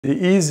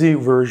the easy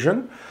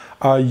version.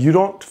 You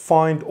don't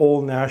find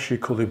all Nash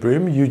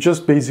equilibrium. You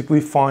just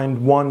basically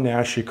find one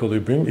Nash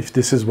equilibrium, if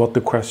this is what the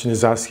question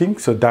is asking.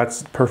 So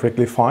that's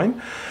perfectly fine.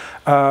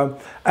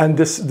 And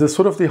the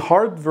sort of the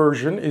hard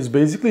version is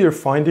basically you're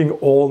finding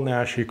all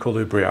Nash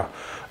equilibria.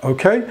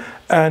 Okay,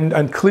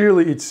 and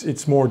clearly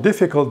it's more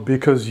difficult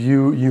because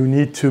you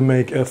need to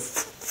make a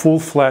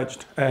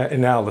full-fledged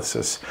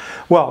analysis.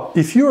 Well,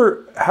 if you're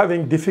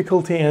having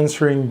difficulty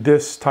answering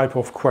this type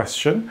of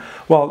question,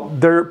 well,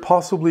 there are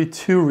possibly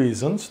two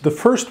reasons. The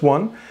first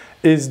one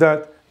is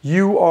that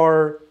you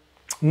are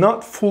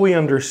not fully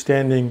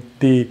understanding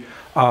the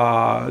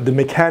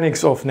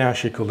mechanics of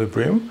Nash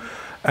equilibrium,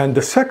 and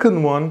the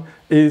second one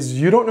is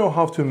you don't know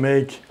how to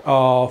make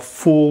a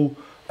full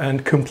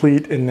and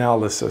complete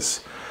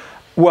analysis.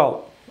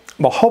 Well,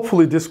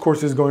 hopefully this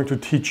course is going to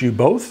teach you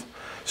both.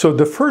 So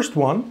the first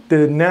one,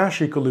 the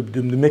Nash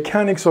equilibrium, the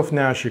mechanics of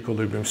Nash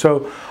equilibrium.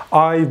 So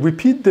I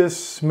repeat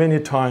this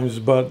many times,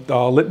 but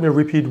let me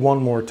repeat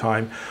one more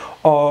time.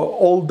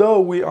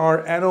 Although we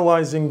are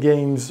analyzing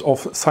games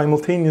of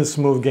simultaneous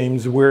move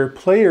games where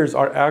players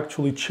are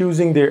actually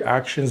choosing their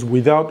actions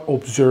without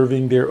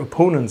observing their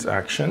opponent's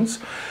actions,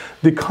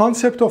 the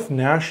concept of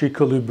Nash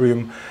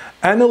equilibrium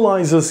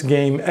analyzes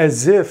game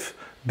as if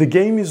the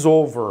game is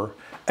over,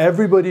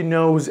 everybody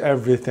knows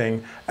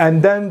everything,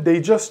 and then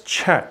they just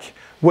check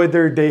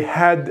whether they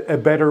had a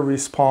better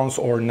response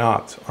or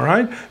not, all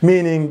right?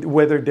 Meaning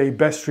whether they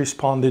best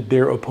responded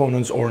their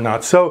opponents or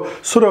not. So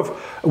sort of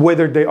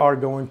whether they are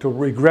going to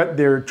regret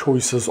their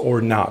choices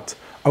or not,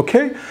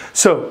 okay?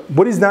 So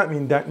what does that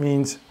mean? That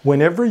means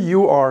whenever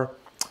you are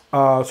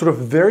sort of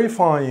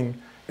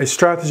verifying a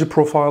strategy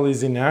profile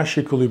is in Nash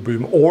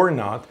equilibrium or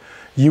not,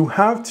 you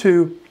have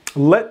to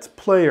let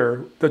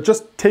player,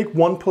 just take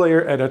one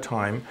player at a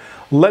time,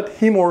 let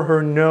him or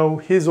her know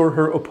his or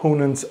her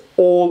opponent's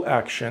all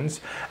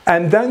actions,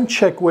 and then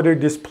check whether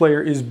this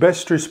player is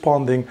best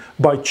responding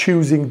by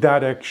choosing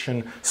that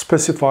action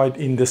specified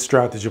in the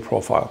strategy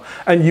profile.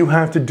 And you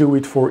have to do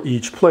it for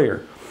each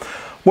player.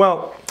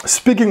 Well,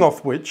 speaking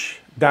of which,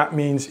 that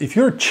means if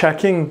you're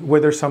checking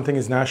whether something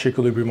is Nash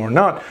equilibrium or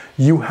not,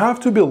 you have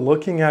to be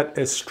looking at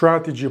a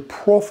strategy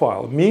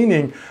profile,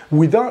 meaning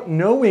without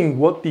knowing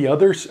what the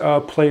other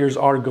players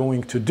are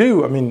going to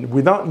do, I mean,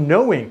 without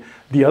knowing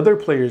the other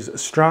players'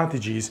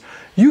 strategies,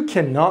 you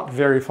cannot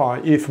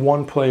verify if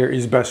one player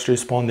is best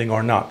responding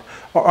or not.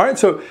 All right,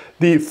 so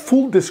the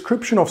full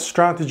description of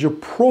strategy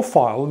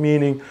profile,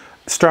 meaning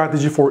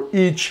strategy for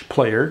each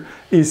player,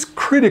 is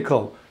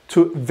critical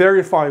to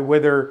verify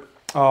whether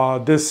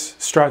this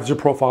strategy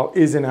profile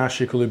is in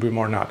Nash equilibrium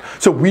or not.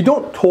 So we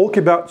don't talk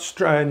about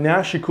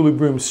Nash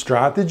equilibrium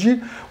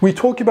strategy, we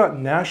talk about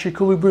Nash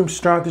equilibrium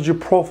strategy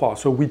profile.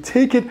 So we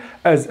take it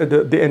as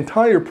the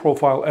entire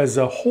profile as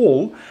a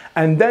whole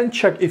and then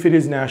check if it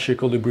is Nash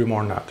equilibrium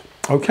or not,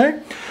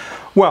 okay?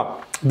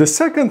 Well, the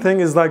second thing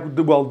is like,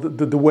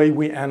 the way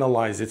we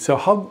analyze it. So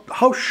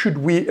how should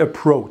we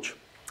approach?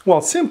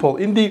 Well, simple.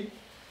 In the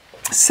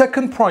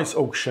second price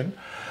auction,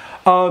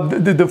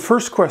 the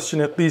first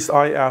question, at least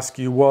I ask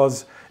you,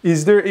 was,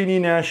 is there any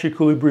Nash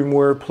equilibrium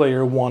where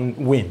player one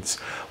wins?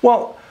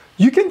 Well,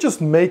 you can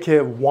just make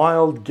a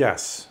wild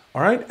guess,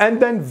 all right,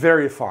 and then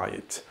verify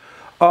it.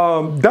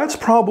 That's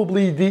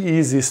probably the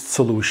easiest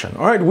solution,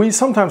 all right? We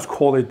sometimes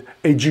call it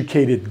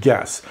educated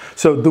guess.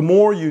 So the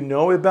more you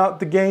know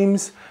about the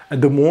games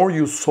and the more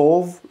you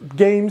solve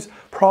games,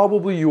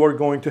 probably you are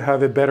going to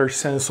have a better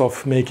sense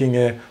of making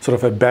a sort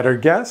of a better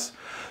guess.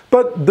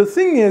 But the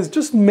thing is,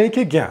 just make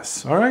a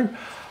guess, all right?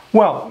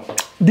 Well,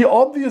 the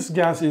obvious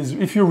guess is,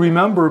 if you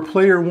remember,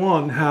 player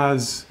one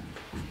has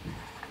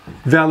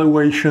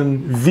valuation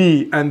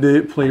V, and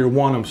the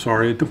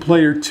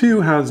player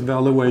two has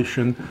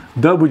valuation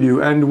W,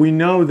 and we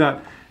know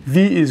that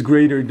V is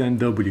greater than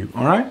W,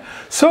 all right?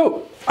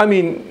 So, I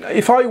mean,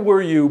 if I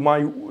were you,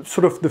 my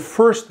sort of the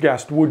first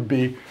guess would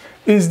be,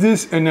 is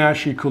this a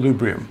Nash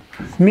equilibrium?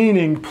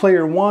 Meaning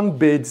player one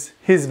bids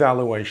his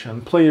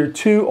valuation, player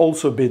two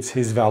also bids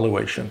his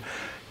valuation.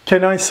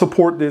 Can I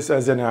support this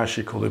as a Nash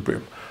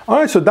equilibrium? All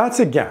right, so that's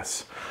a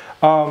guess.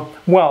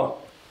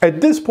 Well,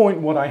 at this point,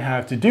 what I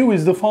have to do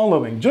is the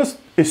following. Just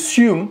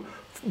assume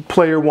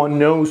player one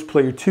knows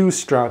player two's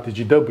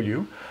strategy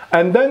W,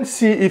 and then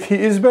see if he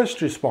is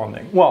best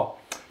responding. Well,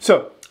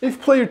 so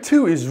if player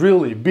two is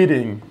really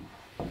bidding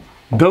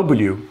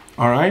W,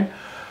 all right,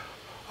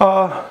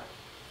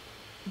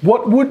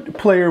 what would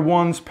player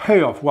one's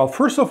payoff? Well,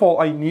 first of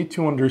all, I need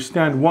to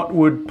understand what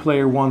would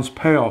player one's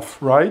payoff,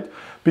 right?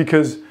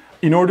 Because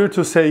in order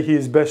to say he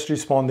is best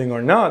responding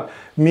or not,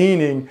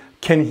 meaning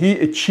can he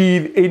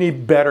achieve any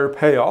better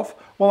payoff?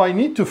 Well, I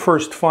need to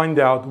first find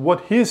out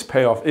what his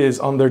payoff is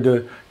under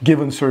the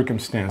given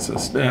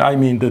circumstances. I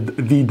mean the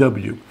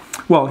VW.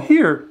 Well,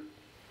 here,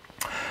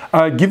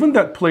 given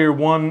that player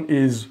one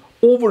is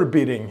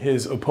overbidding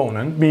his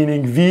opponent,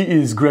 meaning V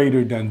is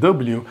greater than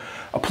W,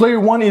 player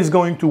one is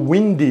going to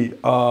win the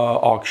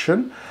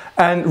auction.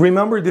 And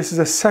remember, this is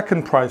a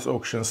second price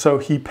auction, so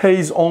he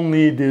pays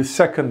only the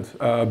second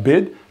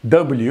bid,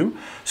 W.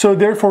 So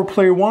therefore,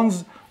 player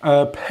one's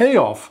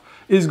payoff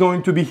is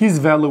going to be his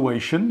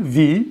valuation,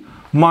 V,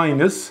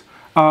 minus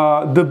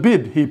the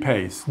bid he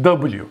pays,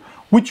 W,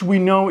 which we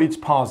know it's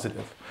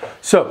positive.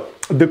 So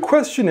the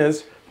question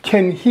is,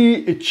 can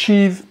he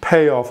achieve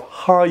payoff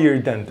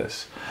higher than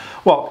this?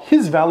 Well,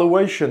 his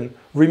valuation,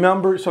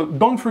 remember, so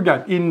don't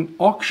forget, in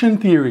auction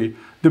theory,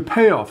 the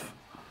payoff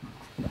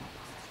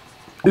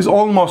is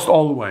almost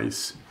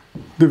always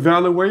the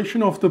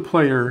valuation of the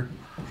player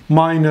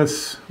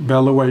minus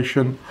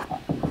valuation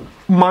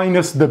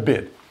minus the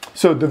bid.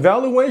 So the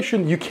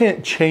valuation, you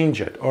can't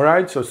change it, all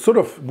right? So sort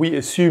of we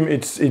assume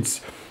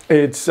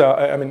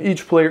I mean,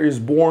 each player is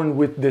born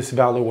with this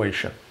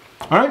valuation,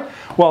 all right?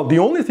 Well, the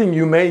only thing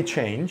you may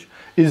change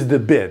is the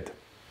bid.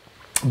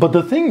 But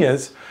the thing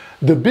is,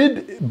 the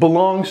bid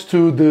belongs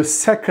to the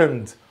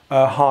second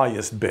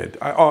highest bid.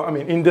 I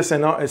mean, in this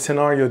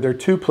scenario, there are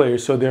two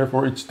players, so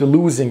therefore it's the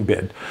losing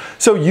bid.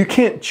 So you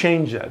can't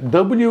change that.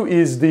 W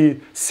is the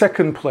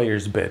second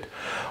player's bid.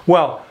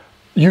 Well,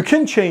 you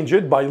can change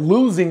it by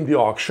losing the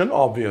auction,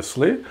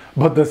 obviously,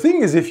 but the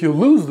thing is, if you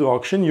lose the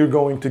auction, you're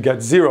going to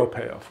get zero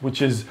payoff,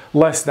 which is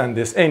less than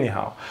this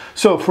anyhow.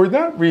 So for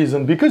that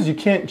reason, because you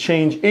can't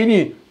change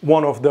any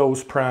one of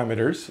those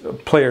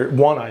parameters, player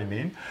one I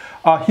mean,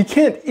 he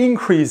can't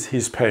increase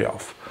his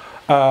payoff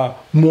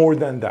more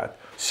than that.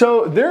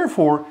 So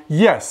therefore,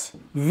 yes,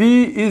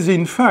 V is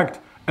in fact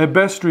a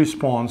best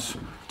response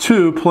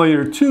to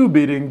player 2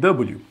 bidding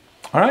W.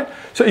 All right,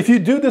 so if you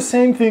do the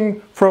same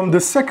thing from the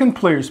second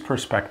player's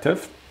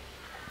perspective,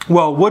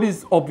 well, what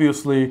is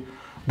obviously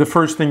the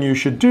first thing you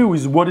should do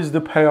is, what is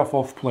the payoff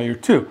of player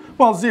 2?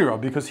 Well, zero,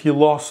 because he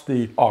lost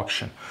the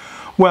auction.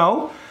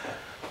 Well,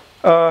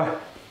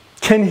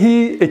 can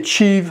he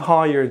achieve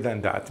higher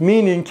than that?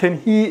 Meaning,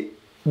 can he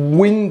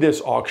win this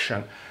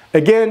auction?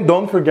 Again,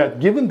 don't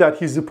forget, given that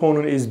his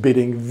opponent is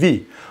bidding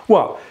V,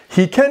 well,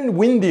 he can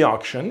win the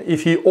auction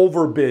if he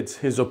overbids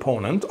his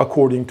opponent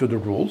according to the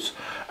rules.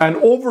 And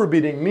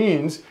overbidding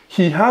means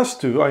he has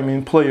to, I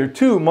mean, player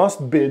 2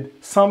 must bid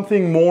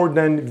something more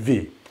than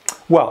V.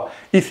 Well,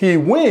 if he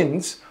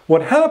wins,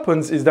 what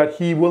happens is that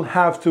he will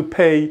have to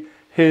pay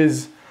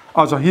his,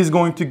 so he's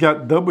going to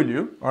get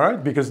W, all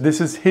right, because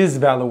this is his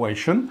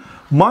valuation,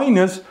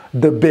 minus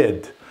the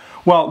bid.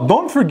 Well,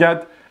 don't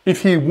forget,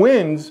 if he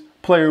wins,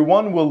 player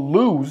 1 will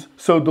lose,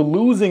 so the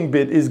losing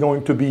bid is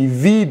going to be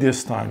V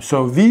this time.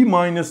 So V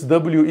minus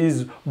W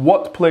is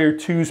what player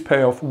 2's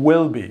payoff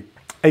will be.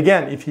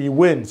 Again, if he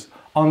wins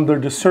under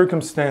the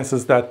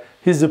circumstances that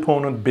his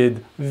opponent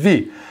bid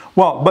V.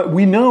 Well, but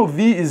we know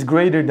V is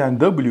greater than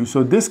W,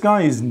 so this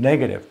guy is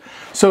negative.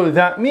 So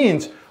that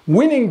means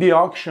winning the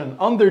auction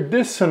under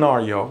this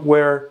scenario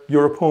where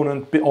your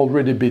opponent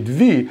already bid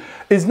V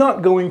is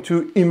not going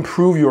to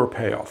improve your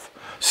payoff.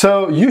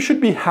 So you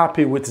should be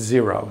happy with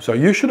zero. So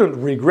you shouldn't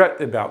regret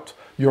about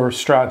your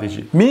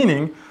strategy.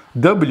 Meaning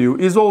W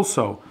is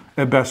also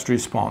a best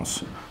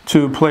response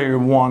to player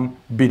 1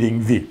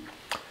 bidding V.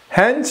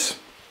 Hence,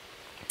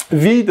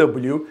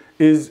 VW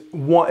is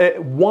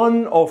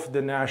one of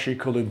the Nash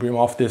equilibrium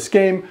of this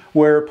game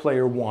where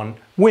player 1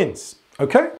 wins. Okay?